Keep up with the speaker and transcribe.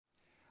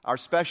Our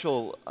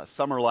special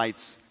Summer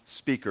Lights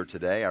speaker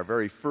today, our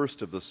very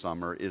first of the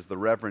summer, is the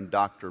Reverend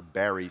Dr.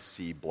 Barry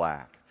C.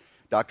 Black.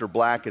 Dr.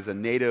 Black is a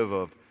native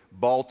of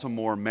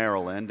Baltimore,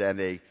 Maryland,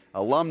 and an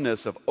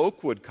alumnus of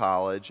Oakwood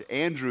College,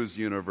 Andrews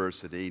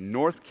University,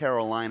 North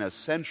Carolina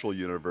Central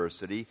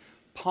University,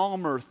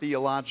 Palmer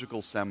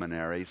Theological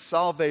Seminary,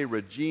 Salve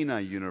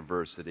Regina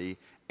University,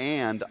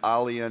 and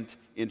Alliant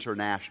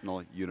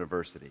International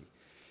University.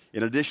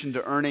 In addition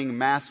to earning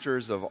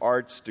Masters of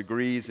Arts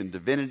degrees in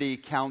Divinity,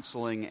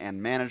 Counseling, and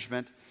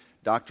Management,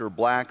 Dr.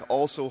 Black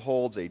also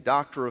holds a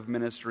Doctor of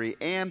Ministry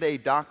and a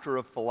Doctor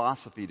of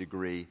Philosophy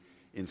degree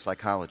in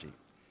psychology.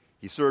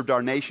 He served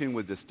our nation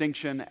with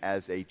distinction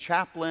as a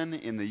chaplain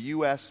in the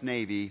U.S.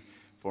 Navy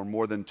for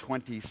more than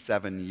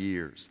 27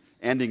 years,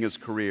 ending his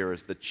career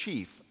as the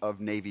Chief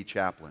of Navy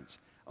Chaplains,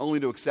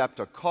 only to accept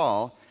a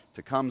call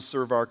to come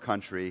serve our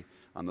country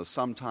on the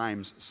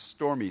sometimes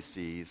stormy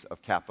seas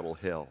of Capitol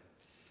Hill.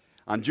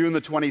 On June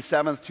the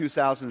 27th,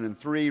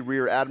 2003,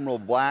 Rear Admiral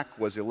Black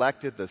was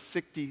elected the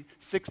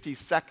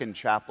 62nd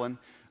chaplain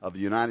of the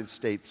United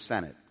States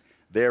Senate.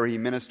 There he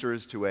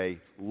ministers to a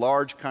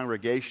large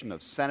congregation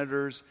of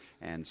senators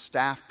and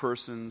staff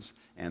persons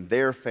and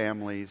their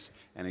families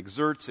and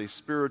exerts a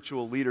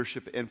spiritual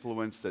leadership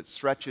influence that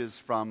stretches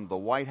from the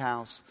White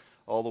House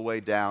all the way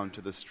down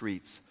to the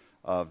streets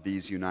of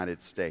these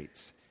United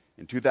States.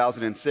 In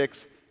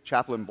 2006,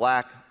 Chaplain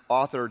Black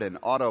authored an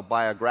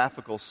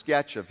autobiographical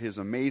sketch of his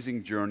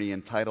amazing journey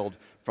entitled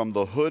From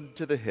the Hood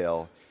to the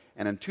Hill,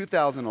 and in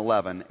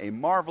 2011, a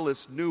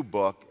marvelous new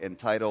book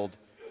entitled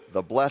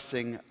The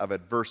Blessing of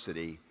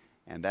Adversity,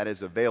 and that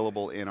is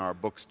available in our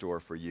bookstore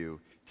for you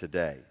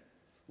today.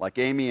 Like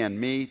Amy and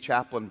me,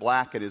 Chaplain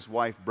Black and his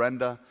wife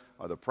Brenda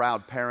are the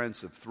proud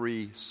parents of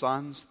 3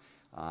 sons,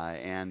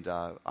 and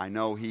I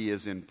know he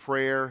is in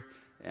prayer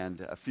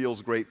and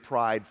feels great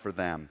pride for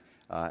them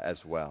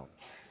as well.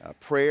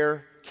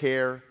 Prayer,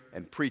 care,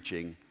 and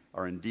preaching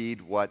are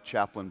indeed what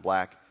Chaplain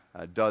Black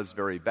does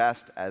very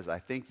best, as I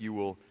think you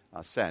will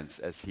sense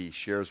as he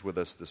shares with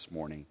us this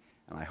morning.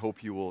 And I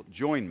hope you will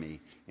join me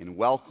in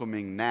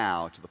welcoming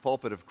now to the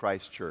pulpit of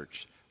Christ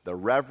Church the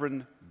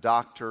Reverend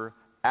Dr.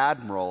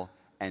 Admiral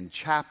and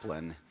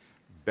Chaplain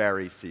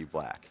Barry C.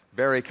 Black.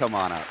 Barry, come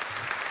on up.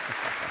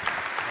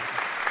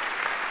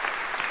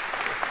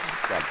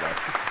 God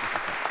bless you.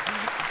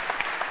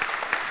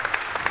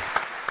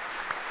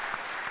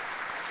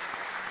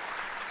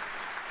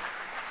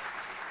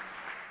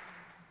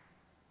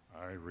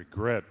 I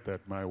regret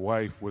that my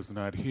wife was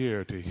not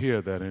here to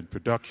hear that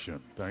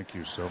introduction. Thank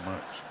you so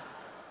much.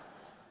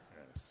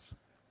 Yes.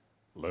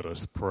 Let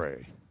us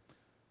pray.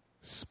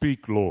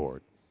 Speak,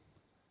 Lord,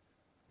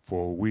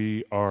 for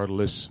we are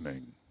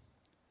listening.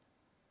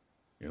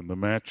 In the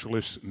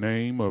matchless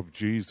name of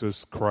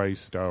Jesus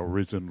Christ, our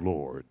risen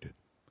Lord.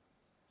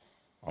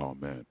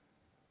 Amen.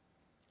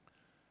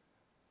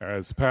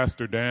 As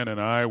Pastor Dan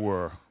and I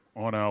were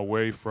on our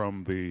way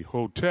from the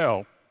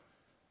hotel,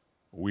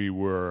 we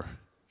were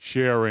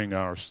sharing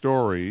our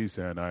stories,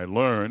 and I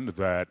learned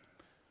that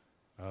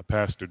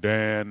Pastor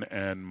Dan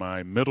and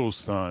my middle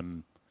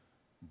son,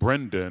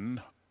 Brendan,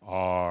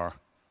 are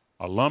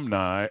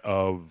alumni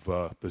of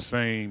the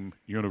same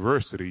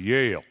university,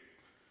 Yale.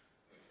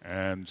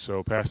 And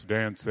so Pastor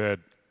Dan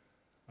said,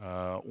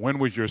 when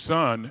was your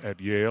son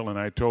at Yale? And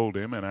I told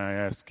him, and I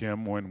asked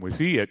him, when was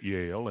he at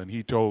Yale? And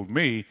he told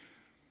me,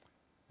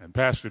 and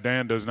Pastor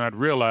Dan does not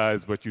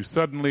realize, but you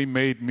suddenly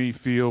made me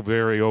feel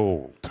very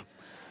old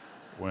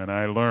when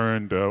I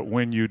learned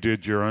when you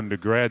did your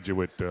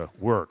undergraduate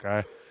work.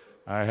 I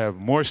have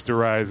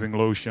moisturizing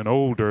lotion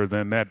older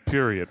than that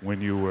period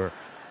when you were.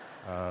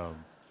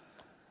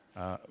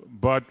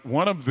 But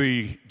one of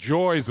the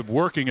joys of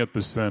working at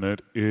the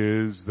Senate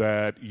is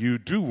that you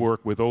do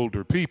work with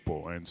older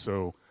people, and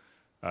so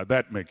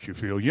that makes you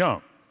feel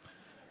young.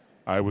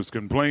 I was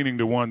complaining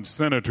to one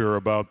senator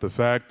about the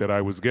fact that I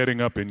was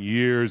getting up in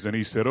years, and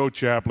he said, "Oh,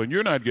 Chaplain,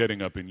 you're not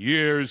getting up in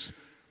years.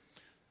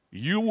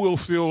 You will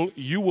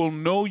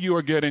know you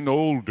are getting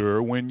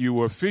older when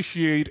you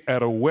officiate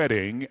at a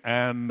wedding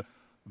and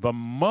the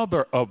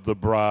mother of the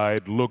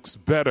bride looks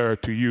better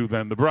to you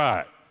than the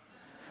bride."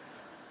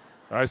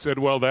 I said,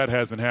 well, that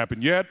hasn't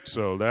happened yet,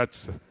 so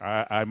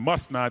I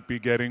must not be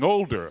getting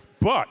older.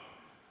 But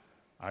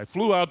I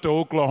flew out to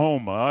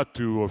Oklahoma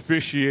to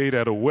officiate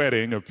at a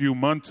wedding a few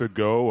months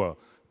ago. A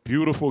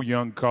beautiful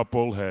young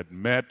couple had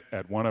met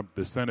at one of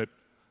the Senate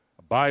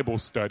Bible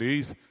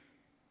studies.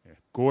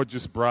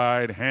 Gorgeous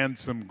bride,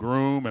 handsome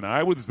groom, and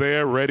I was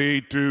there ready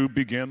to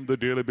begin the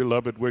dearly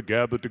beloved. We're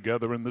gathered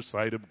together in the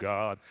sight of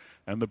God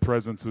and the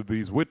presence of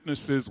these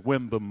witnesses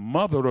when the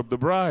mother of the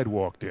bride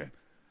walked in.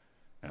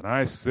 And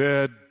I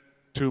said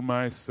to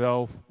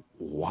myself,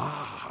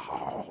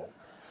 wow.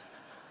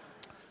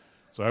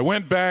 So I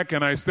went back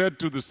and I said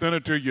to the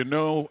senator,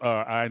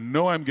 I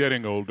know I'm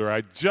getting older.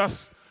 I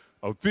just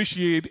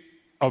officiated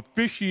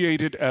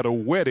at a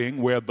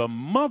wedding where the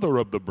mother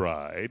of the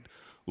bride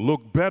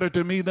looked better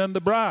to me than the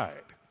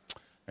bride.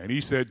 And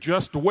he said,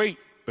 just wait.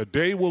 The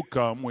day will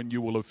come when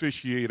you will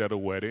officiate at a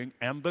wedding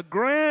and the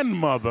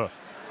grandmother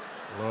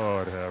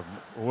Lord have,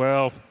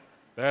 well,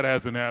 that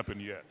hasn't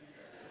happened yet.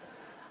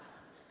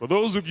 For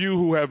those of you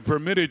who have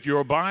permitted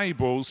your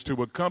Bibles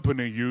to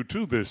accompany you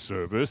to this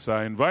service,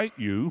 I invite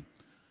you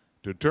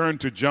to turn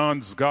to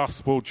John's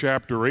Gospel,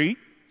 chapter 8,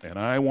 and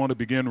I want to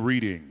begin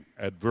reading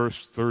at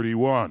verse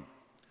 31.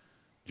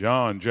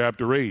 John,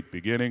 chapter 8,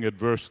 beginning at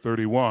verse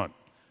 31.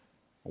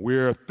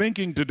 We're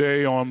thinking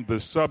today on the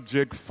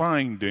subject,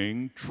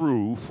 finding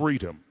true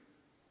freedom.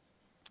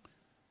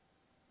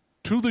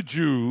 To the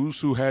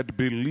Jews who had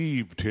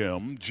believed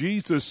him,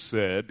 Jesus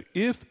said,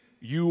 "If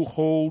you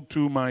hold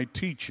to my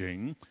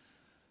teaching,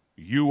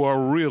 you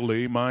are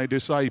really my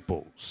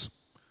disciples.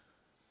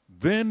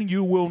 Then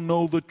you will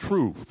know the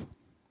truth,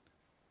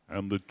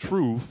 and the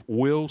truth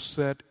will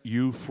set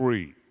you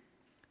free."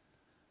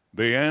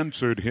 They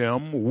answered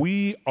him,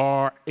 "We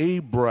are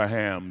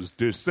Abraham's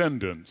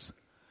descendants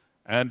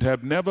and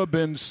have never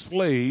been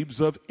slaves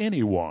of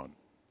anyone.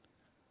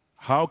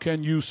 How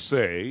can you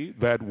say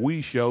that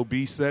we shall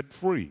be set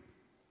free?"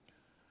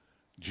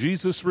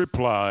 Jesus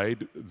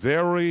replied,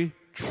 "Very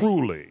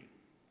truly,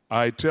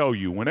 I tell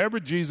you," whenever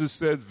Jesus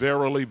says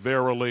verily,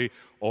 verily,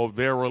 or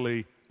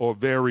verily, or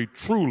very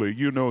truly,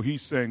 you know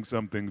he's saying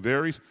something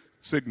very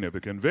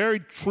significant. "Very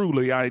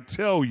truly, I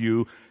tell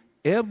you,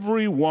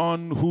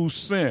 everyone who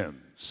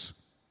sins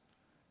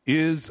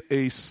is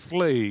a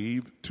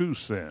slave to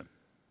sin.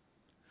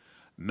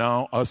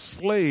 Now, a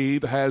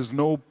slave has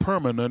no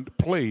permanent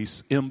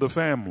place in the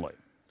family,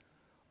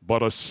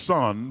 but a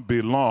son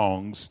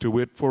belongs to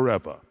it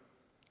forever."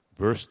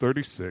 Verse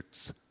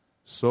 36,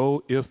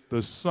 "So if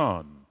the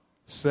Son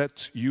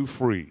sets you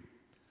free,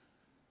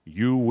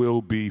 you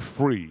will be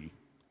free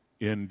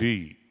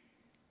indeed."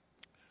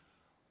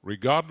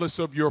 Regardless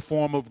of your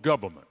form of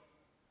government,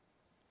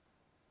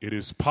 it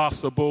is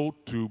possible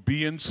to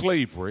be in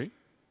slavery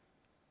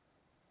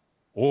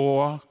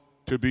or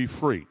to be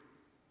free.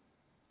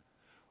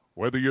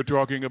 Whether you're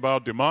talking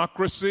about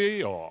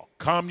democracy or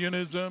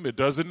communism, it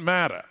doesn't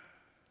matter.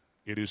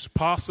 It is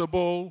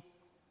possible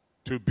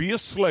to be a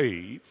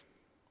slave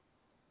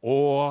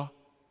or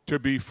to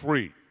be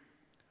free.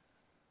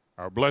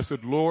 Our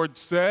blessed Lord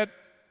said,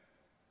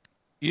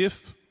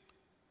 if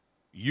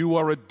you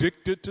are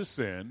addicted to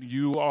sin,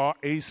 you are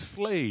a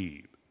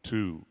slave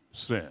to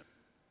sin.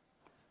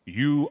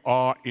 You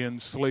are in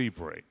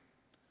slavery.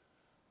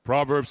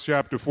 Proverbs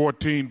chapter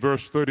 14,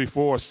 verse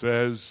 34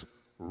 says,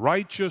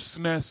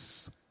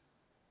 "Righteousness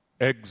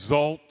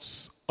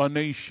exalts a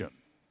nation,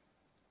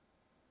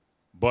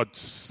 but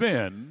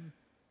sin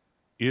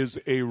is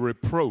a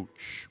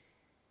reproach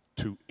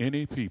to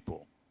any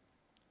people."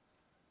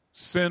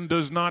 Sin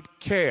does not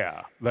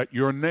care that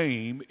your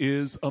name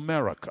is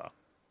America.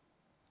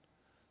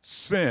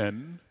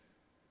 Sin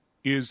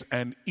is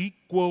an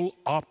equal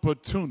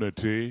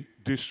opportunity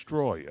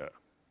destroyer.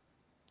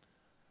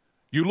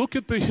 You look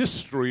at the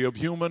history of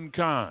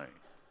humankind,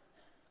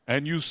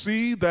 and you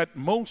see that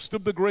most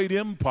of the great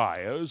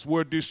empires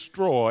were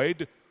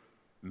destroyed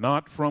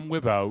not from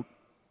without,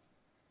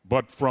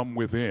 but from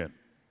within.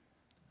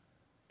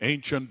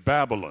 Ancient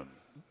Babylon,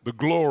 the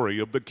glory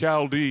of the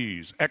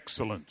Chaldees,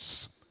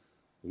 excellence,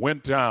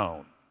 went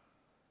down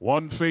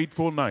one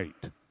fateful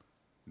night,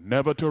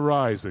 never to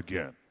rise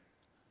again,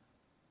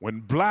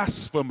 when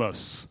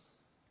blasphemous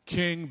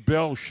King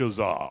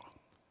Belshazzar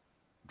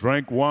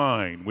drank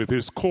wine with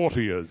his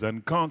courtiers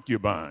and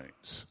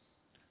concubines,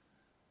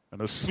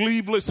 and a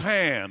sleeveless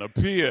hand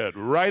appeared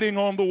writing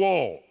on the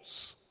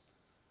walls,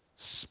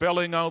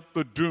 spelling out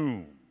the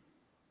doom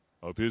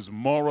of his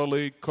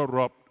morally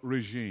corrupt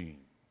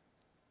regime.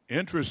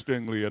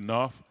 Interestingly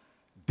enough,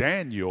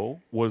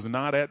 Daniel was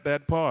not at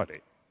that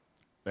party.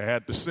 They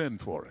had to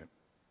send for him.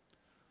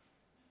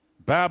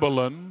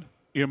 Babylon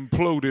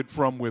imploded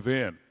from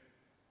within.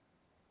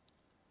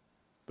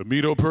 The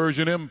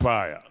Medo-Persian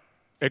Empire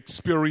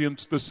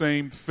experienced the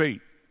same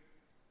fate.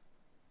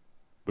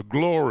 The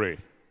glory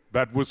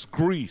that was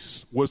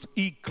Greece was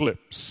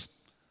eclipsed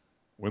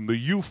when the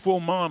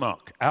youthful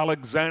monarch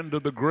Alexander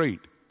the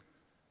Great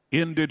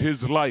ended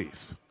his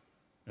life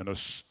in a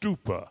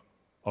stupor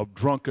of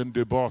drunken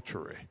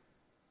debauchery.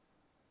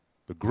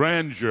 The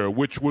grandeur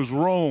which was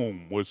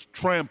Rome was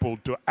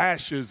trampled to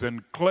ashes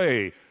and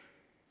clay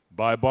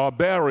by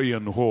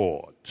barbarian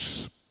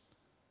hordes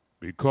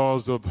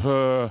because of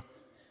her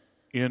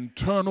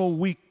internal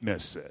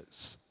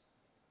weaknesses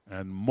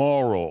and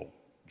moral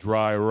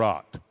dry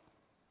rot.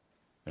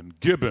 And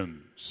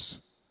Gibbons,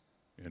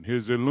 in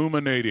his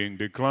illuminating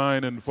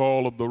Decline and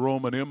Fall of the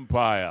Roman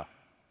Empire,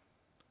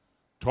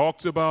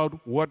 talks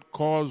about what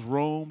caused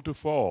Rome to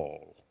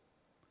fall.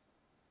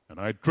 And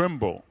I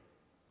tremble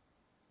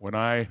when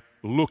I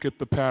look at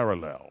the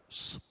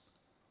parallels.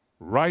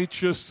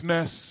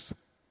 Righteousness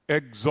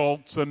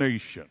exalts a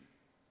nation,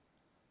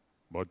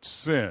 but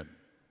sin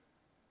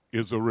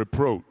is a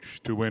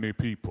reproach to any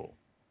people.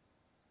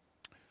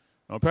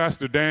 Now,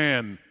 Pastor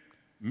Dan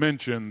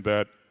mentioned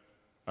that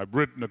I've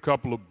written a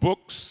couple of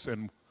books,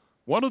 and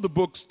one of the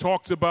books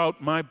talks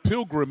about my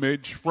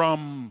pilgrimage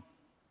from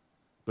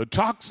the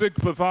toxic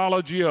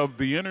pathology of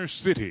the inner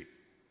city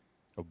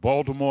of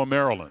Baltimore,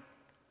 Maryland,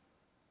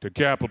 to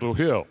Capitol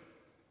Hill,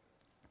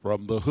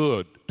 from the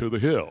hood to the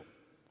hill.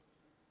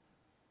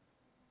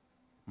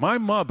 My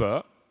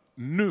mother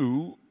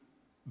knew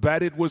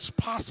that it was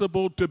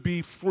possible to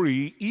be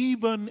free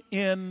even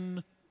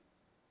in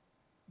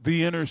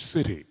the inner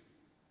city.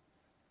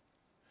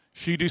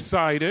 She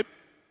decided,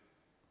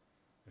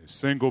 a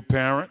single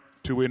parent,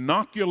 to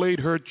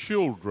inoculate her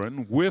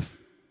children with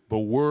the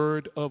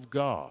Word of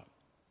God.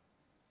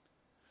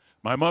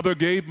 My mother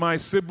gave my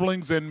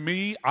siblings and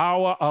me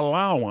our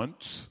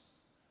allowance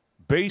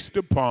based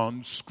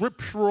upon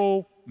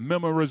scriptural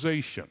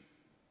memorization.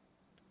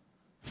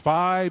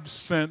 5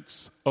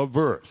 cents a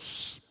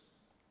verse.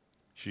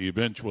 She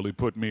eventually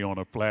put me on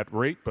a flat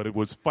rate, but it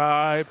was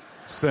 5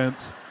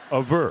 cents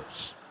a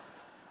verse.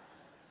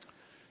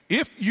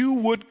 If you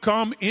would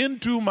come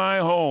into my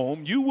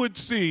home, you would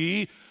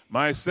see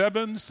my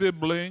 7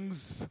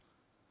 siblings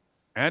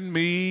and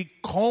me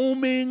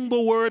combing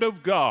the Word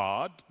of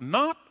God,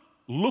 not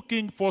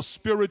looking for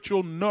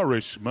spiritual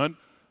nourishment,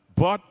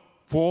 but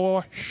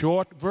for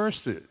short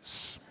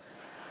verses.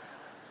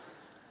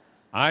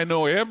 I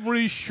know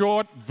every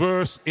short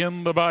verse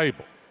in the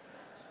Bible.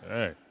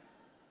 Hey.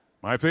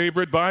 My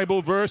favorite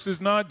Bible verse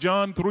is not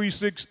John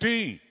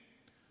 3:16.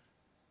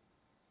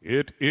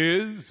 It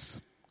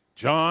is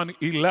John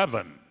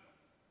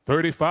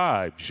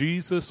 11:35.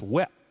 Jesus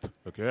wept.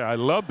 Okay, I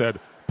love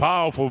that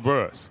powerful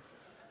verse.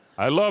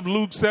 I love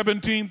Luke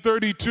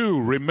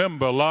 17:32.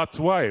 Remember Lot's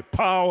wife.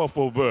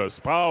 Powerful verse,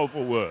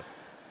 powerful word.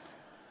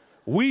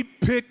 We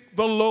pick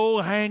the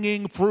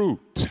low-hanging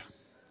fruit,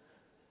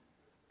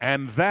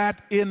 and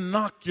that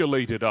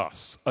inoculated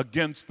us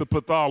against the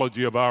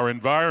pathology of our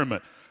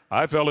environment.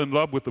 I fell in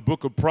love with the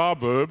book of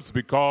Proverbs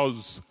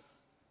because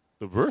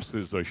the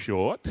verses are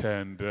short,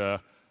 and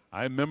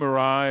I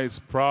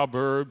memorized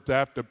proverbs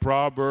after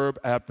proverb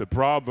after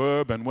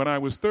proverb. And when I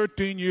was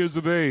 13 years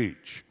of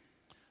age,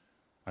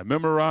 I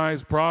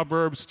memorized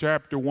Proverbs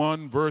chapter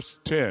 1, verse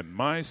 10.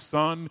 My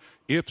son,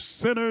 if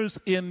sinners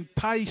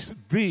entice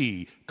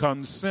thee,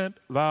 consent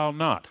thou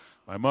not.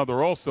 My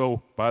mother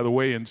also, by the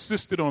way,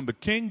 insisted on the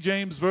King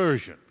James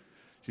Version.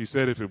 She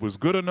said if it was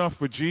good enough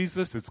for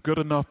Jesus, it's good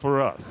enough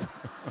for us.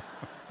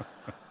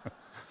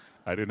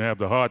 I didn't have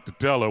the heart to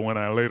tell her when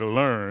I later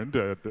learned,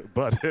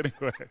 but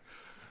anyway.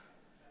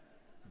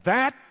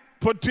 That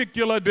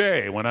particular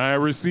day when I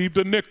received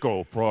a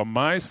nickel from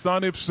my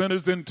son, if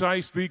sinners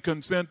entice thee,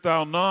 consent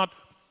thou not,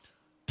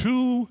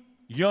 2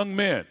 young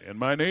men in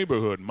my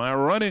neighborhood, my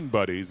running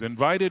buddies,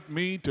 invited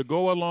me to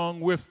go along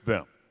with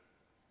them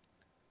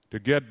to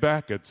get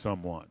back at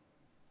someone.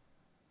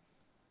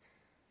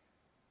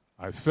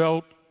 I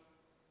felt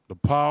the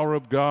power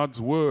of God's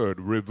word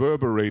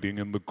reverberating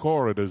in the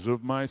corridors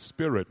of my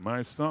spirit.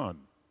 My son,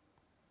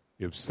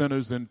 if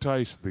sinners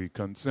entice thee,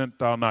 consent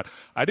thou not.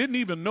 I didn't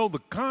even know the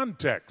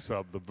context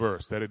of the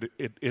verse, that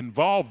it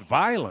involved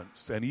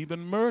violence and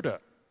even murder.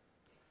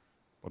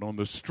 But on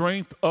the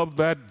strength of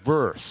that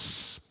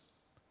verse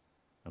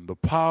and the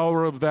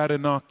power of that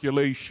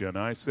inoculation,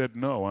 I said,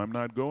 no, I'm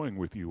not going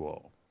with you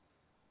all.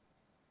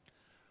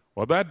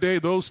 Well, that day,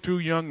 those 2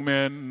 young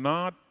men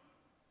not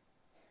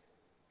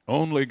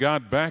only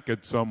got back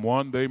at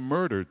someone, they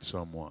murdered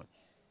someone.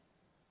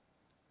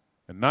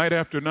 And night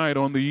after night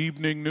on the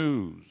evening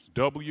news,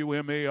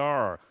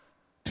 WMAR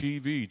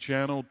TV,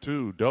 Channel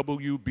 2,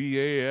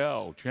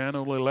 WBAL,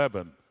 Channel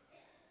 11,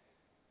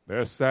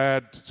 their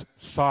sad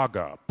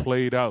saga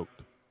played out.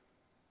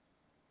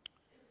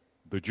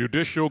 The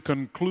judicial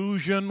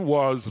conclusion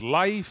was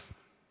life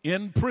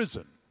in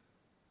prison,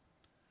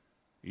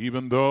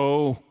 even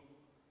though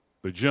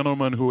the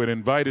gentleman who had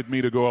invited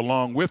me to go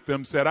along with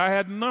them said, I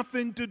had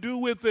nothing to do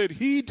with it.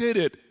 He did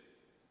it.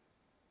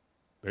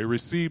 They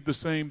received the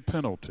same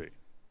penalty.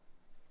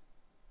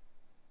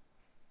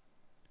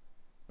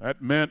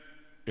 That meant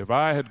if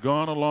I had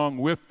gone along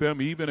with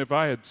them, even if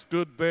I had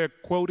stood there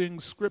quoting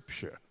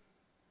Scripture,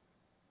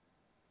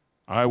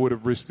 I would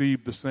have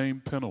received the same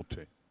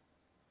penalty.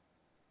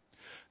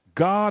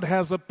 God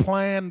has a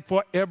plan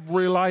for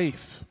every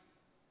life.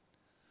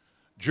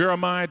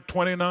 Jeremiah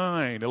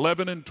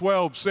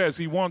 29:11-12 says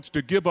he wants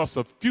to give us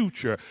a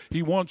future.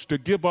 He wants to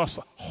give us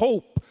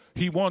hope.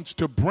 He wants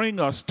to bring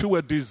us to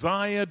a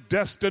desired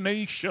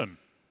destination.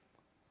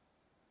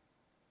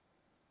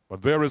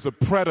 But there is a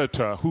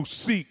predator who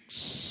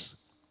seeks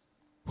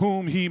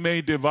whom he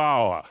may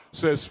devour,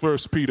 says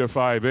 1 Peter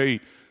 5:8.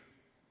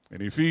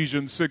 And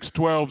Ephesians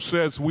 6:12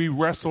 says, we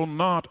wrestle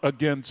not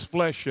against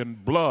flesh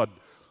and blood,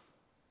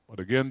 but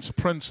against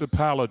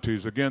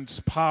principalities,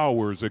 against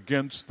powers,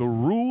 against the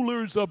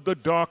rulers of the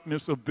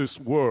darkness of this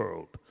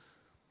world,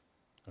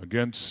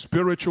 against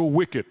spiritual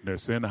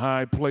wickedness in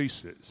high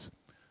places.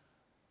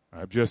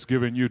 I've just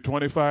given you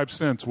 25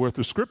 cents worth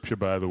of scripture,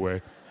 by the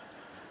way.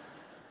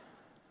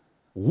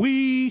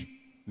 We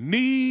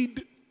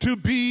need to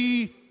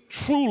be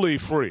truly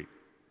free.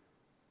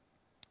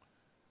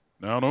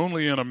 Not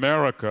only in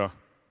America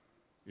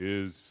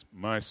is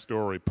my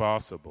story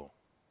possible.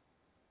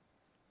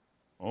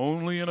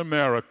 Only in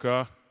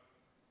America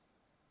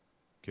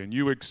can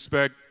you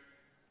expect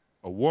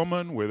a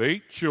woman with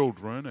 8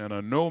 children and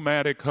a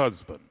nomadic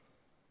husband.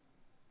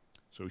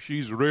 So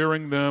she's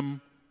rearing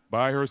them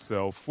by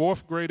herself,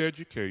 4th grade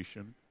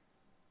education,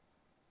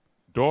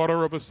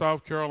 daughter of a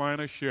South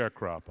Carolina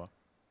sharecropper,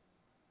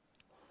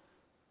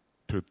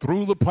 to,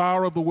 through the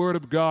power of the Word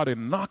of God,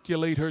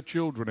 inoculate her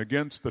children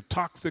against the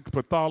toxic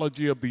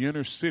pathology of the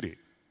inner city,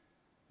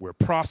 where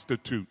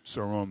prostitutes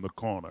are on the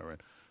corner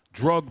and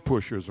drug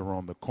pushers are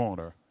on the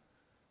corner.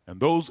 And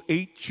those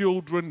 8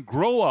 children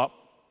grow up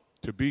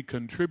to be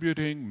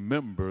contributing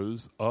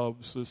members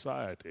of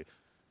society.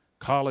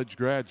 College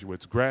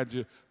graduates,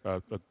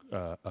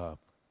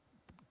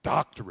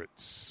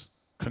 doctorates,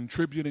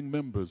 contributing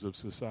members of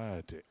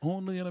society,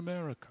 only in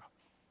America.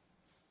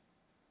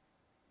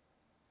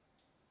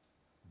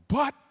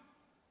 But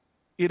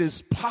it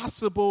is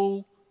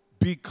possible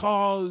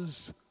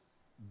because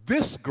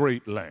this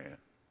great land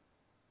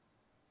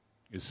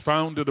is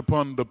founded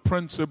upon the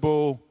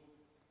principle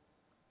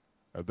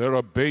that there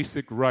are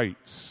basic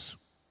rights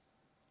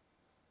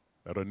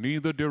that are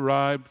neither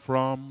derived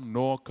from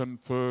nor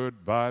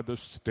conferred by the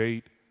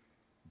state,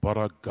 but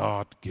are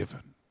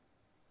God-given.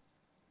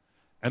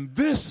 And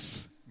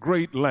this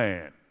great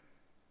land,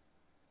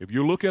 if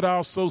you look at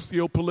our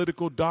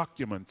socio-political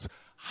documents,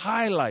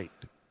 highlight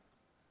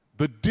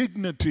the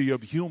dignity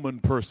of human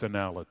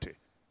personality,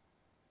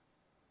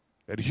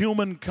 that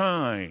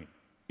humankind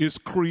is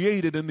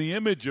created in the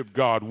image of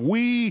God,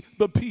 we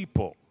the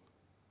people,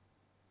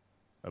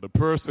 that a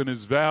person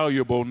is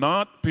valuable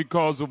not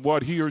because of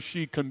what he or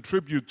she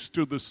contributes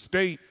to the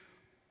state,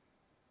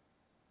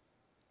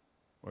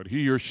 but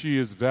he or she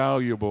is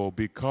valuable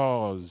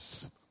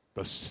because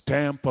the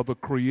stamp of a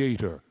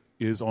creator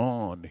is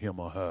on him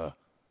or her.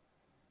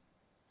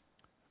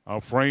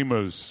 Our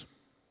framers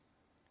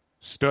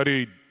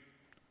studied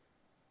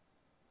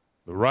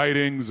the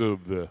writings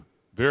of the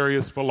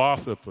various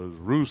philosophers,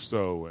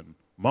 Rousseau and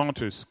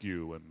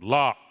Montesquieu and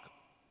Locke.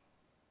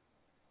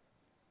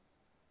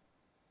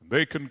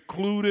 They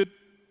concluded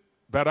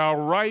that our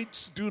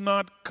rights do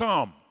not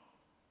come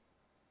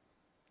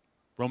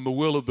from the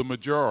will of the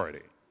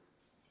majority.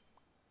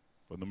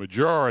 But the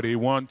majority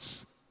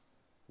once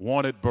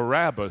wanted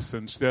Barabbas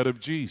instead of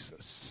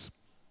Jesus.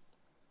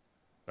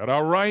 That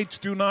our rights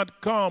do not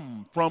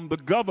come from the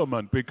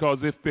government,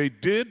 because if they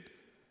did,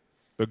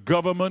 the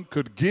government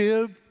could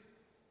give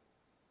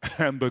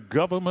and the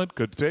government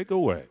could take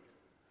away.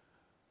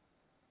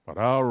 But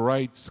our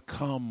rights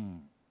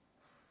come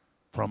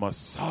from a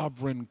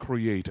sovereign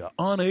creator,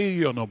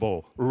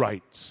 unalienable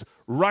rights,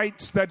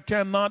 rights that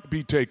cannot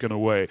be taken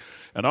away.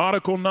 And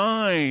Article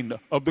 9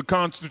 of the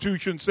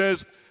Constitution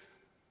says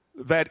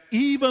that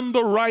even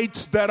the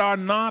rights that are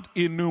not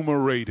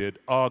enumerated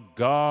are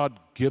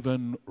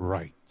God-given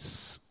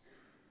rights.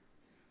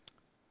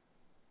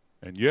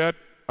 And yet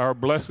our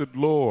blessed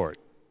Lord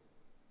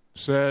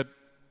said,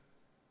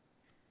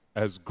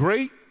 as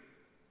great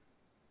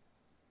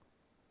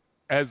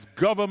as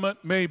government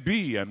may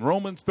be, and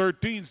Romans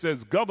 13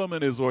 says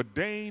government is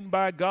ordained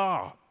by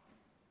God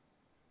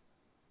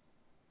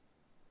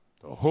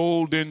to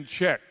hold in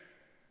check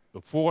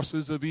the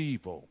forces of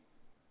evil.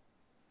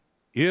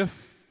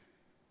 If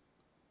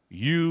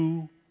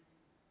you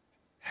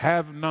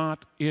have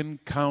not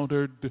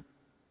encountered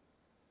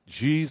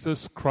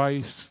Jesus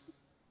Christ,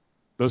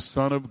 the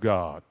Son of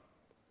God,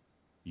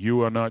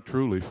 you are not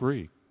truly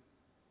free.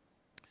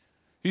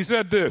 He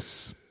said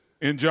this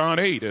in John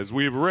 8, as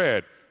we've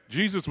read.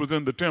 Jesus was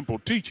in the temple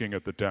teaching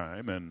at the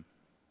time, and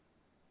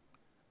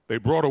they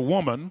brought a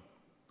woman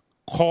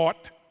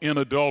caught in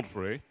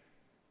adultery,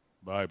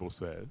 the Bible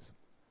says,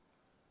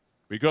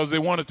 because they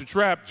wanted to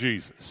trap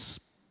Jesus.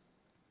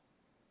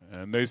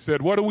 And they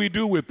said, what do we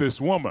do with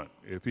this woman?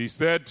 If he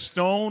said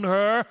stone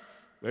her,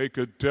 they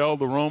could tell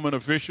the Roman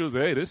officials,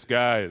 hey, this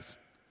guy is,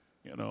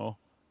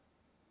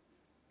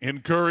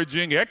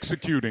 encouraging,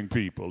 executing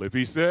people. If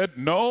he said,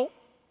 no,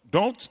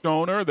 don't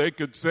stone her, they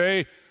could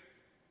say,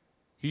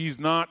 he's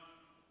not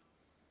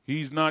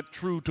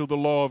true to the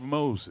law of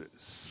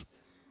Moses.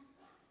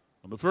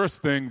 And the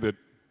first thing that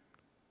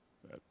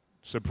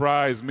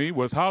surprised me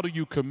was, how do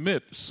you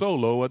commit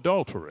solo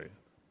adultery?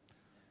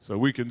 So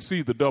we can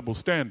see the double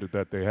standard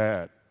that they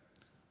had.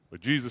 But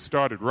Jesus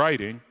started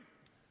writing,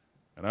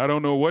 and I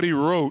don't know what he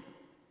wrote,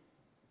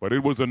 but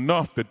it was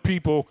enough that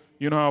people,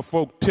 how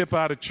folk tip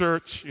out of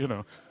church,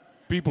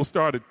 people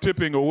started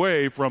tipping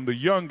away from the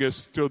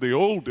youngest to the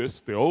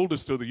oldest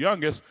to the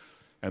youngest.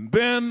 And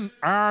then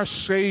our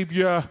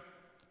Savior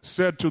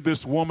said to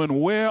this woman,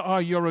 where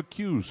are your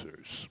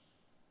accusers?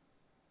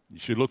 And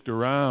she looked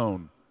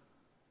around,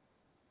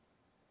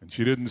 and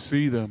she didn't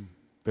see them.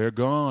 They're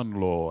gone,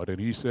 Lord. And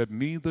he said,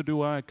 neither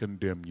do I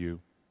condemn you.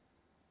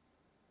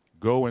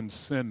 Go and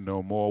sin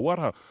no more.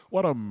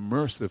 What a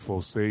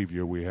merciful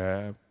Savior we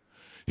have.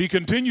 He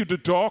continued to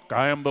talk,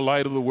 I am the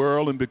light of the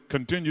world, and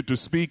continued to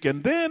speak.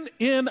 And then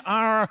in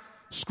our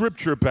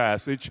scripture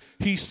passage,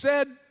 he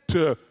said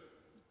to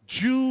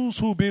Jews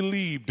who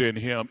believed in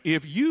him,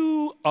 if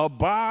you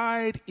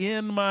abide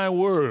in my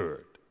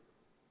word,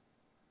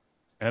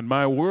 and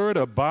my word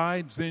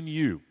abides in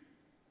you,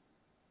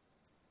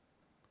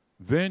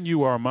 then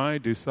you are my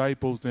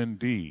disciples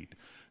indeed.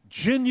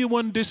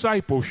 Genuine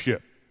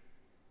discipleship.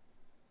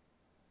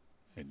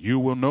 And you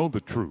will know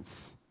the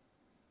truth,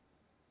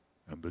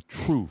 and the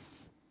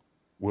truth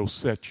will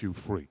set you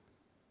free.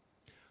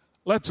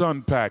 Let's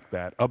unpack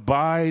that.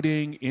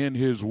 Abiding in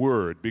his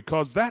word,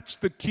 because that's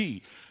the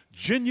key.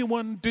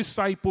 Genuine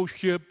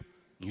discipleship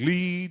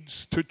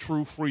leads to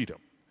true freedom.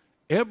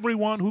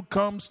 Everyone who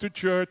comes to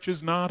church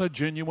is not a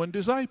genuine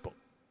disciple.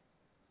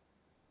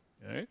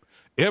 Okay?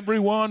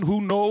 Everyone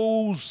who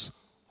knows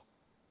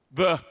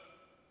the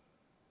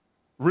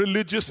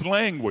religious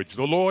language,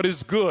 the Lord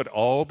is good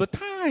all the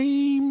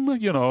time.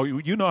 You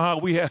know how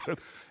we have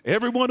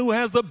everyone who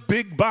has a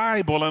big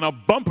Bible and a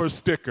bumper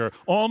sticker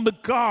on the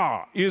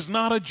car is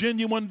not a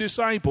genuine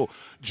disciple.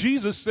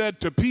 Jesus said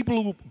to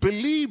people who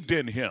believed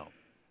in him,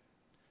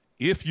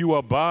 if you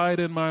abide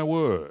in my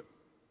word,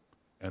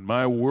 and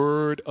my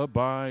word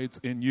abides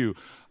in you.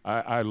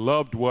 I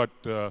loved what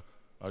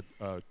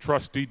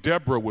Trustee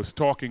Deborah was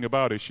talking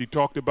about as she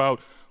talked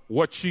about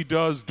what she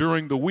does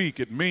during the week.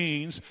 It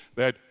means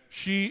that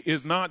she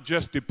is not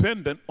just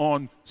dependent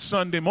on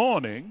Sunday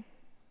morning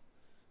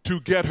to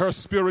get her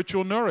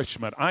spiritual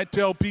nourishment. I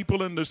tell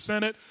people in the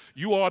Senate,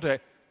 you ought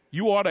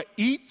to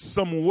eat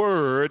some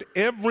word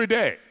every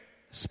day,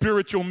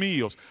 spiritual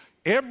meals.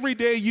 Every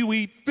day you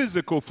eat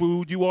physical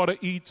food, you ought to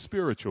eat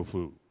spiritual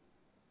food.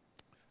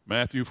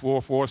 Matthew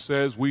 4:4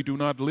 says, we do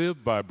not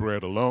live by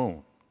bread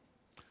alone,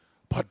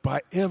 but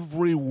by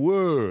every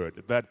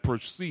word that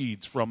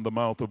proceeds from the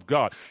mouth of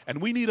God.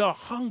 And we need a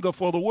hunger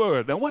for the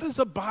word. Now, what is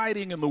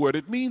abiding in the word?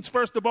 It means,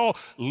 first of all,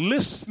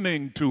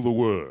 listening to the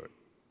word.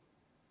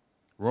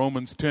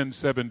 Romans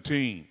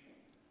 10:17,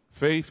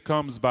 faith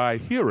comes by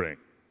hearing,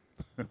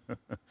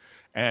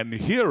 and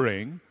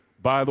hearing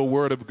by the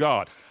word of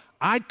God.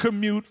 I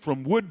commute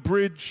from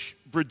Woodbridge,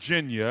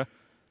 Virginia,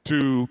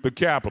 to the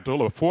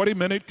Capitol, a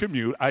 40-minute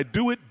commute. I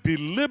do it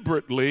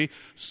deliberately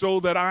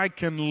so that I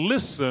can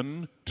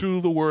listen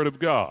to the Word of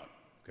God.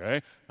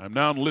 Okay? I'm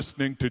now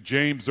listening to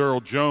James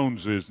Earl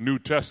Jones's New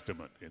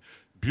Testament.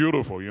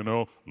 Beautiful,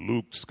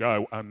 Luke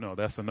Sky. I know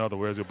that's another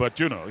word, but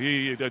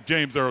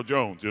James Earl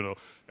Jones,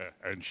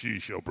 and she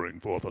shall bring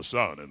forth a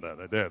son, and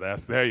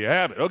there you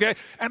have it. Okay,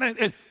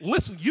 and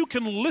listen, you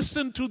can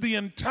listen to the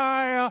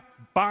entire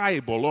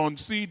Bible on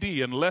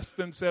CD in less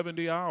than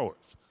 70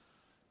 hours.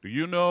 Do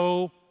you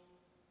know,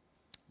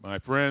 my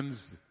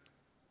friends,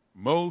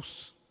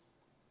 most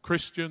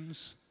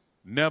Christians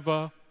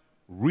never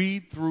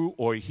read through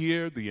or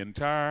hear the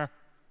entire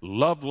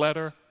love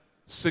letter,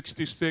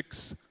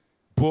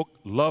 66-book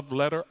love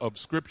letter of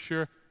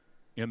Scripture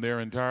in their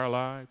entire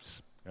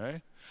lives.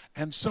 Okay?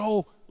 And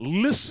so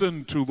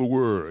listen to the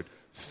Word.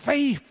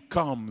 Faith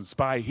comes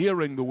by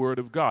hearing the Word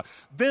of God.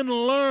 Then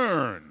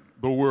learn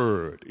the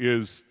Word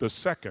is the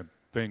second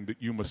thing that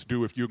you must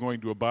do if you're going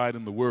to abide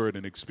in the Word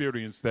and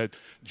experience that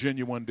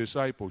genuine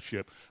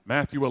discipleship.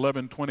 Matthew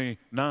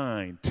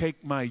 11:29,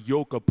 take my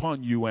yoke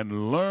upon you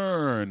and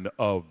learn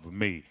of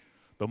me.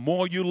 The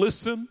more you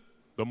listen,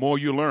 the more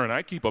you learn.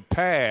 I keep a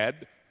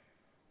pad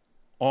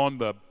on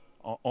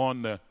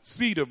the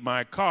seat of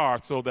my car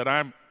so that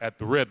I'm at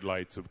the red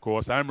lights, of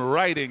course. I'm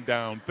writing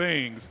down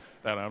things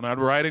that I'm not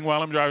writing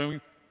while I'm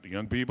driving. The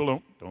young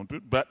people don't do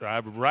it, but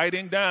I'm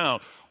writing down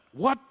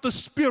what the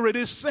Spirit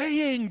is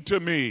saying to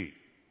me.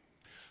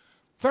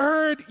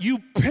 Third, you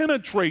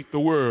penetrate the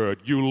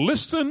Word. You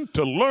listen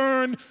to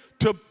learn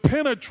to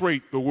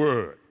penetrate the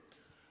Word.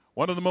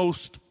 One of the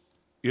most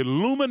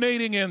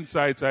illuminating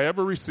insights I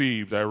ever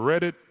received, I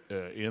read it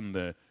in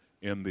the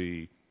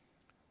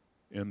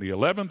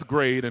 11th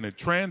grade, and it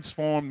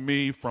transformed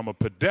me from a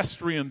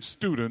pedestrian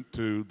student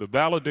to the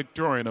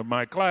valedictorian of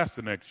my class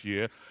the next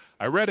year.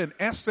 I read an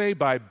essay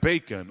by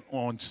Bacon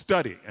on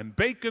study, and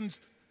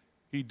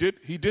he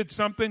did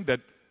something that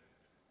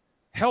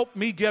helped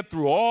me get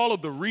through all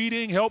of the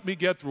reading, helped me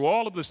get through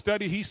all of the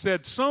study. He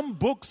said, some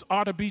books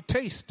ought to be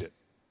tasted.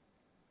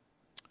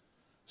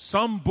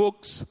 Some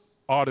books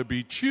ought to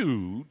be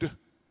chewed.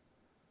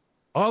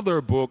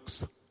 Other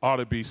books ought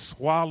to be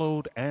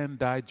swallowed and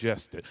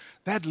digested.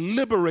 That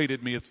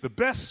liberated me. It's the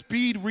best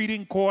speed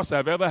reading course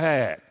I've ever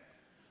had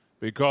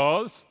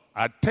because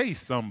I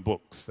taste some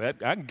books. I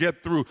can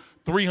get through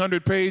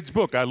 300-page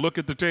book. I look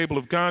at the table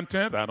of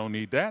content. I don't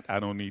need that. I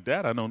don't need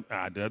that.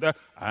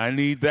 I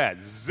need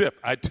that. Zip.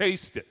 I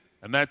taste it,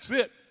 and that's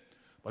it.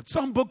 But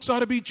some books ought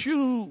to be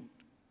chewed.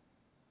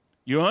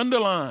 You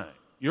underline.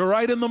 You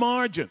write in the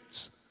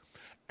margins.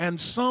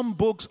 And some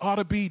books ought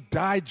to be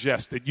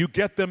digested. You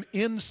get them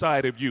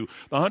inside of you.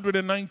 The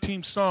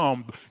 119th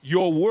Psalm,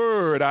 your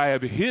word I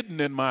have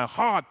hidden in my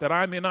heart that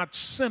I may not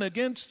sin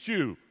against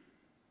you.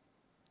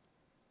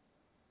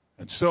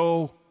 And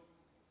so,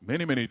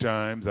 many, many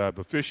times I've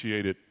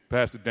officiated,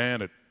 Pastor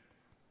Dan, at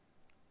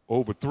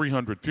over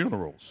 300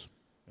 funerals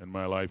in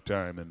my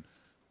lifetime.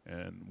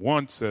 And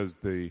once as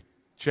the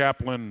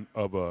chaplain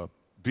of a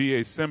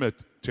VA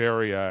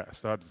cemetery, I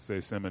started to say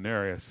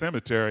seminary, a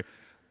cemetery,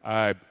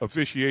 I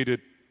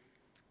officiated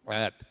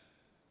at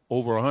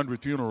over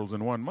 100 funerals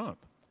in 1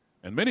 month.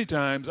 And many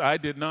times I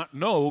did not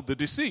know the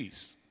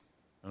deceased.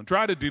 Don't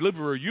try to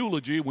deliver a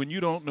eulogy when you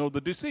don't know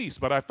the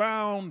deceased. But I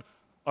found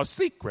a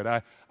secret.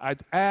 I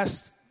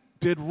asked,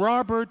 did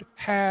Robert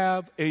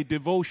have a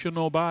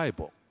devotional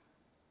Bible?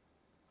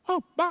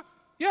 Oh,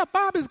 yeah,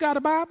 Bobby's got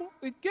a Bible.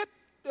 Get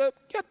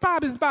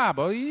Bobby's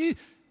Bible.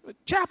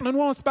 Chaplain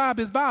wants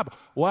Bobby's Bible.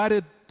 Why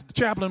did the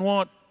chaplain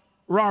want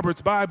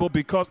Robert's Bible?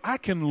 Because I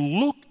can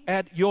look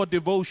at your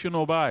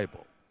devotional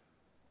Bible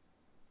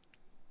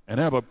and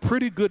have a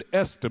pretty good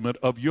estimate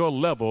of your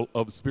level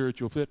of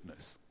spiritual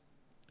fitness.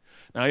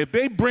 Now, if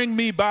they bring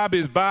me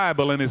Bobby's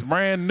Bible and it's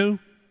brand new,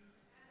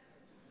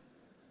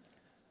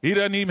 he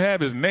doesn't even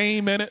have his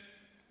name in it,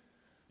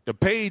 the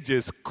page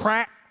is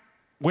cracked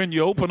when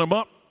you open them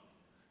up,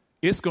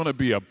 it's going to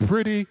be a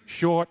pretty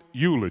short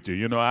eulogy.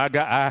 You know,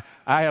 I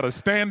had a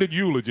standard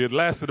eulogy. It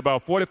lasted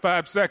about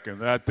 45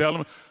 seconds. I tell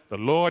them, the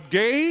Lord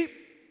gave,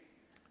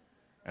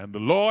 and the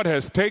Lord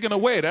has taken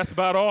away. That's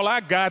about all I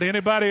got.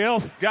 Anybody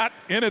else got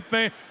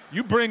anything?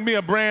 You bring me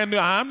a brand new,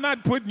 I'm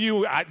not putting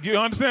you, you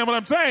understand what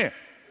I'm saying?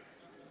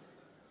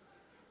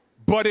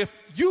 But if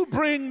you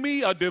bring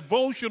me a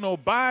devotional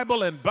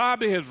Bible and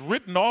Bobby has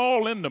written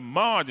all in the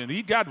margin,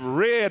 he got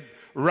red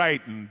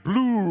writing,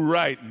 blue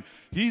writing,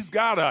 he's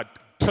got a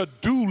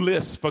to-do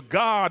list for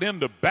God in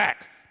the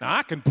back. Now,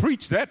 I can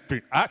preach that.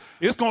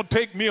 It's going to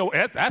take me,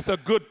 that's a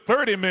good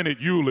 30-minute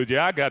eulogy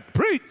I got to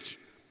preach.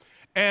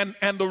 And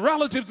the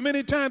relatives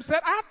many times said,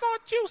 I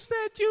thought you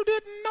said you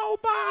didn't know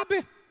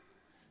Bobby.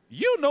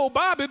 You know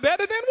Bobby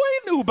better than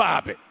we knew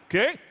Bobby,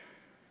 okay?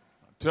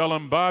 Tell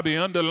them, Bobby,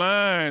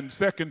 underline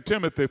 2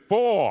 Timothy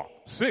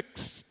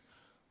 4:6.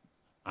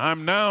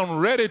 I'm now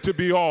ready to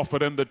be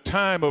offered, and the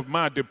time of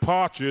my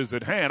departure is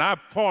at hand. I've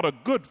fought a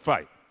good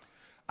fight.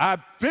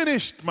 I've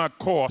finished my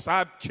course.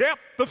 I've kept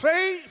the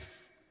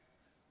faith.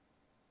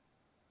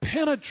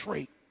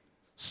 Penetrate,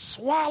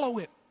 swallow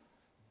it,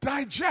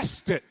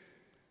 digest it.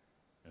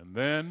 And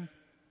then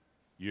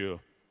you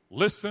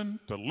listen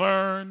to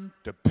learn,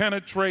 to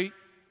penetrate,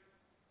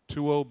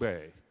 to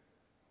obey.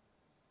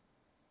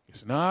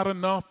 It's not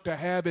enough to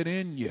have it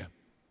in you.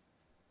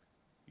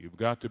 You've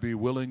got to be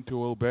willing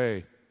to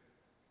obey.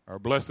 Our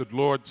blessed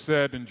Lord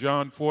said in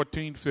John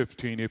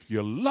 14:15, if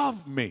you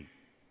love me,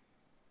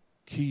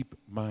 keep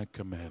my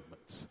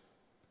commandments.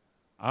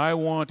 I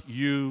want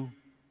you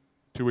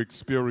to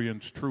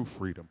experience true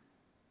freedom.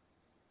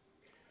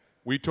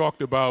 We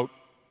talked about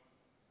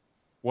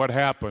what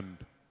happened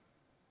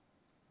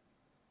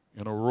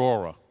in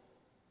Aurora,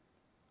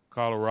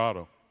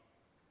 Colorado.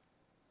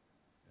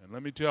 And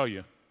let me tell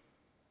you,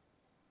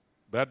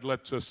 that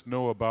lets us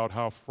know about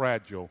how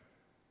fragile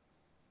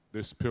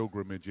this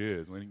pilgrimage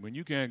is. When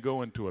you can't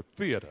go into a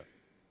theater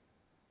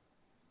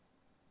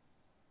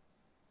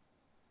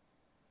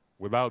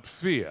without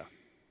fear,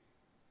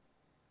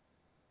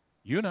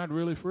 you're not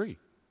really free.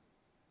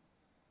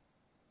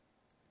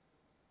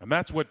 And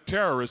that's what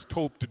terrorists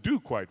hope to do,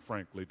 quite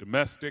frankly,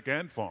 domestic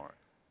and foreign.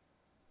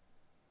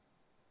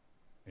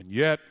 And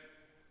yet,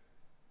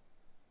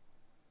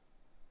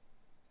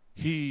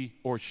 he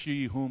or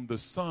she whom the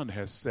Son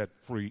has set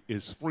free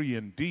is free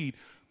indeed.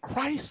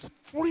 Christ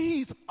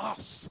frees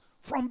us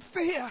from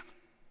fear.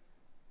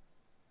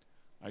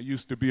 I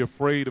used to be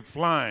afraid of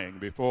flying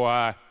before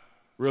I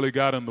really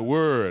got in the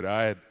Word.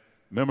 I had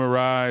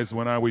memorized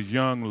when I was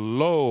young,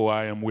 lo,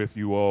 I am with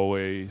you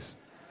always.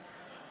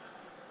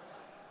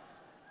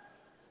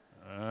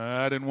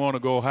 I didn't want to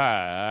go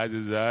high. I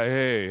just,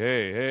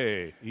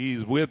 hey,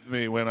 he's with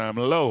me when I'm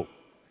low.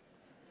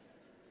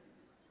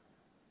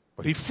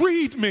 But he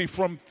freed me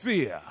from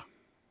fear.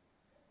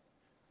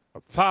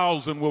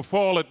 1,000 will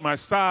fall at my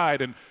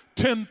side and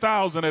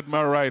 10,000 at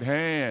my right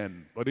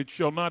hand, but it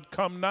shall not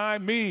come nigh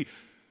me.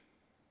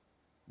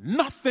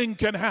 Nothing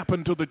can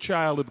happen to the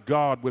child of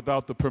God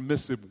without the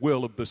permissive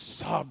will of the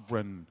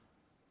sovereign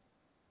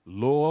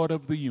Lord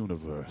of the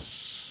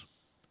universe.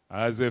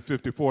 Isaiah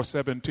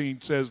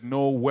 54:17 says,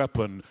 no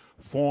weapon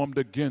formed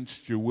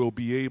against you will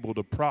be able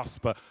to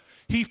prosper.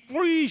 He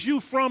frees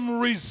you from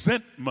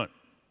resentment.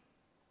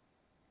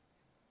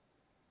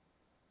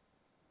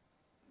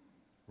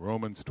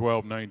 Romans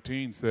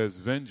 12:19 says,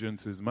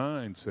 vengeance is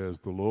mine, says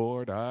the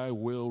Lord, I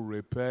will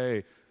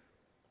repay.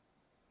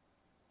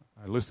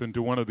 I listened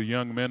to one of the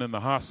young men in the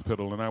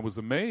hospital, and I was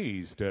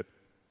amazed that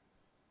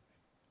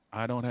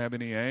I don't have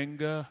any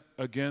anger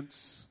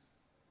against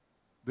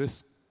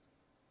this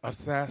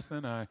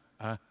assassin.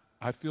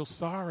 I feel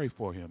sorry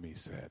for him, he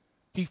said.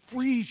 He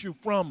frees you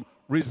from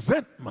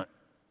resentment.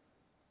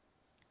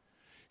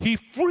 He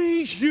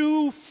frees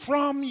you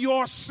from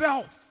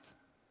yourself.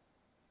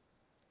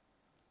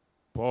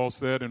 Paul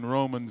said in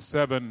Romans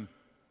 7,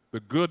 the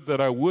good that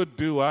I would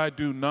do, I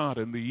do not,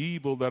 and the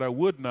evil that I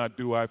would not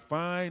do, I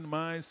find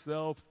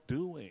myself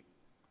doing.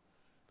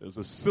 There's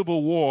a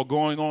civil war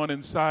going on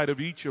inside of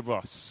each of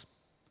us.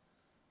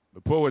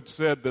 The poet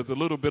said there's a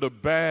little bit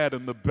of bad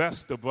in the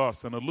best of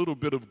us and a little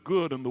bit of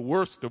good in the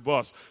worst of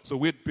us,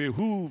 so it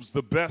behooves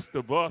the best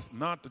of us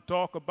not to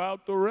talk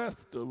about the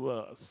rest of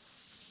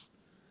us.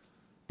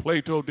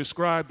 Plato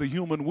described the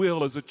human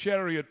will as a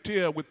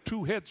charioteer with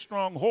two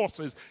headstrong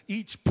horses,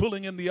 each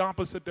pulling in the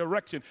opposite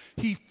direction.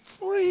 He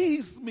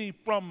frees me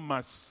from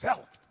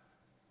myself.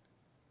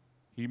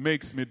 He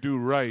makes me do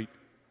right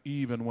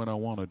even when I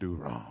want to do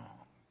wrong.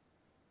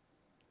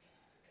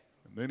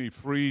 And then he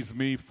frees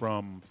me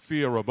from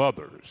fear of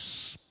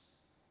others.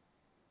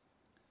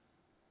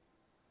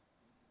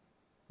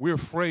 We're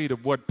afraid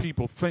of what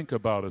people think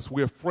about us.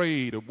 We're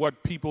afraid of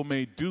what people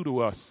may do to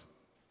us.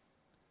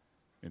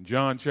 In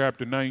John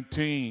chapter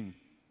 19,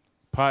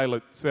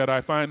 Pilate said, I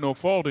find no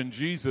fault in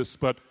Jesus,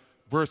 but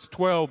verse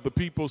 12, the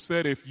people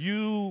said, if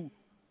you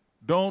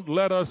don't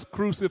let us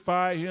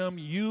crucify him,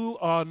 you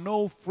are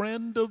no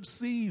friend of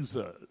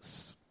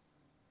Caesar's.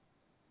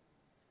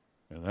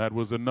 And that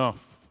was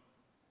enough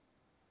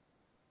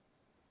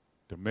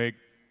to make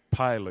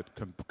Pilate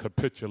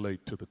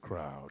capitulate to the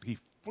crowd. He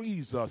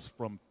frees us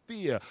from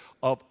fear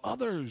of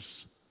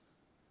others.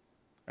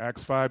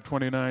 Acts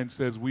 5:29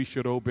 says we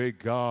should obey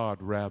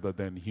God rather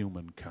than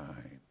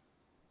humankind.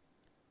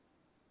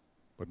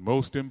 But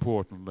most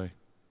importantly,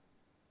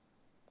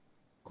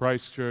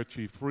 Christ Church,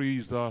 he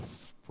frees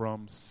us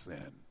from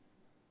sin.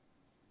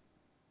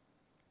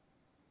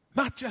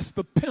 Not just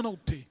the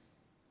penalty.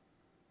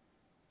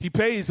 He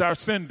pays our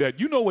sin debt.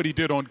 You know what he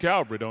did on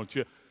Calvary, don't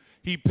you?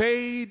 He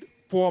paid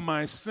for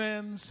my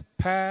sins,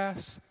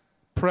 past,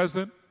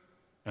 present,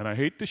 and I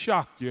hate to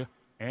shock you,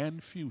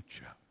 and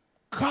future.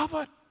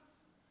 Covered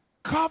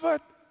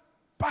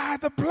by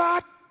the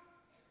blood.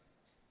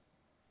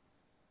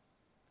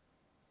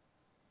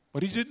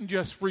 But he didn't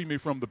just free me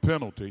from the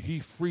penalty. He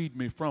freed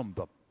me from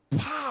the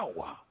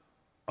power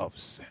of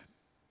sin.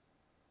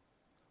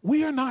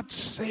 We are not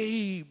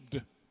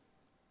saved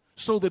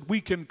so that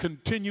we can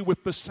continue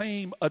with the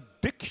same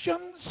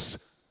addictions.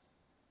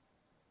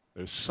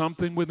 There's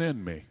something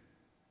within me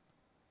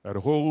that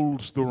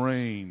holds the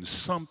reins,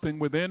 something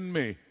within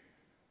me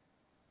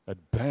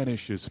that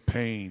banishes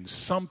pain,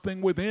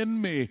 something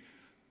within me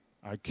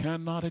I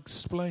cannot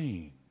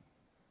explain.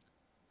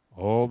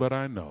 All that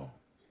I know,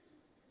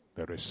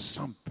 there is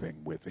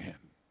something within.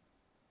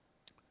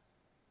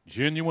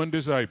 Genuine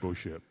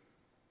discipleship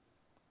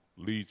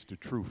leads to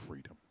true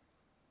freedom.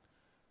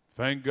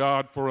 Thank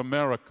God for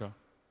America,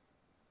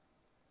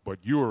 but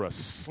you're a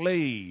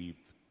slave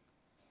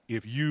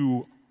if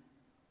you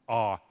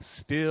are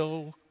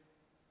still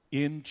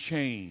in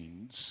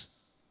chains,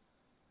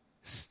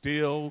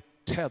 still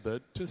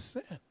tethered to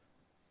sin.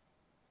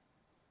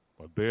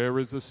 But there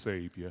is a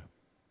Savior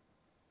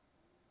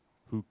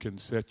who can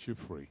set you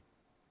free.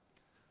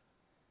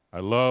 I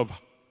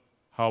love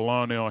how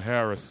Lionel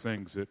Harris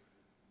sings it.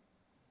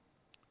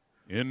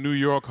 In New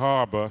York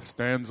Harbor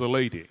stands a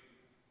lady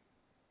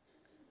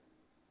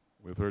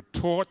with her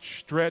torch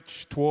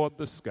stretched toward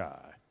the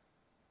sky.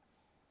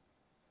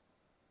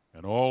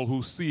 And all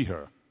who see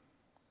her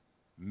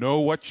know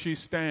what she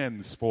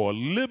stands for,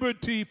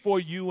 liberty for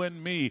you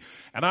and me.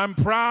 And I'm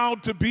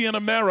proud to be an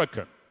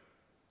American,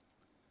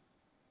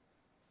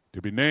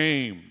 to be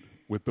named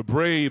with the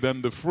brave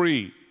and the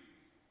free.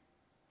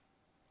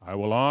 I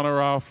will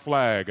honor our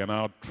flag and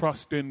I'll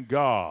trust in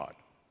God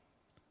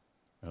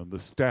and the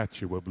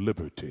Statue of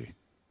Liberty.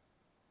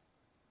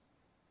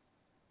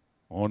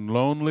 On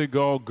lonely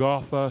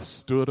Golgotha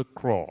stood a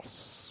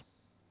cross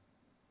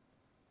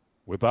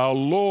with our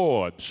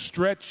Lord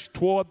stretched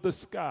toward the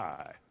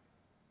sky.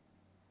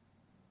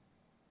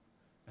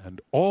 And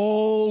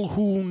all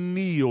who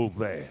kneel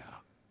there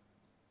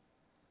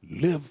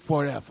live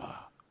forever,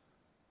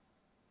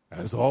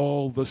 as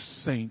all the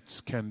saints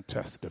can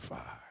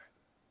testify.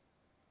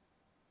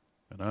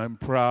 And I'm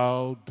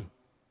proud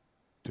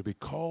to be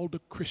called a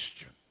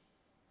Christian,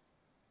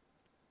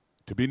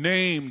 to be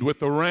named with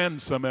the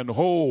ransom and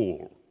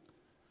whole,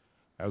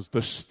 as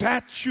the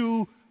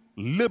statue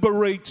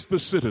liberates the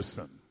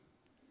citizen,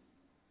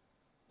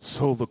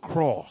 so the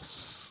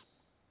cross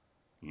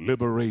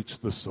liberates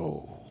the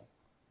soul.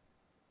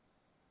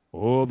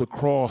 Oh, the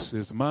cross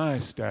is my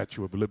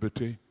statue of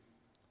liberty.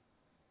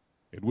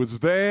 It was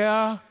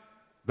there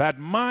that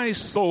my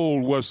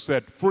soul was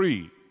set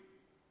free.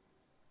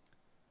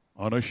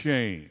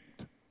 Unashamed,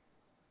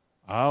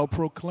 I'll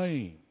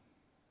proclaim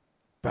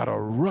that a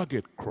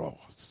rugged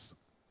cross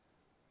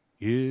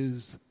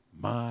is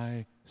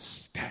my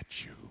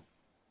statue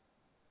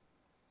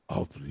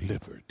of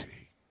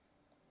liberty.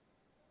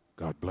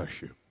 God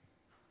bless you.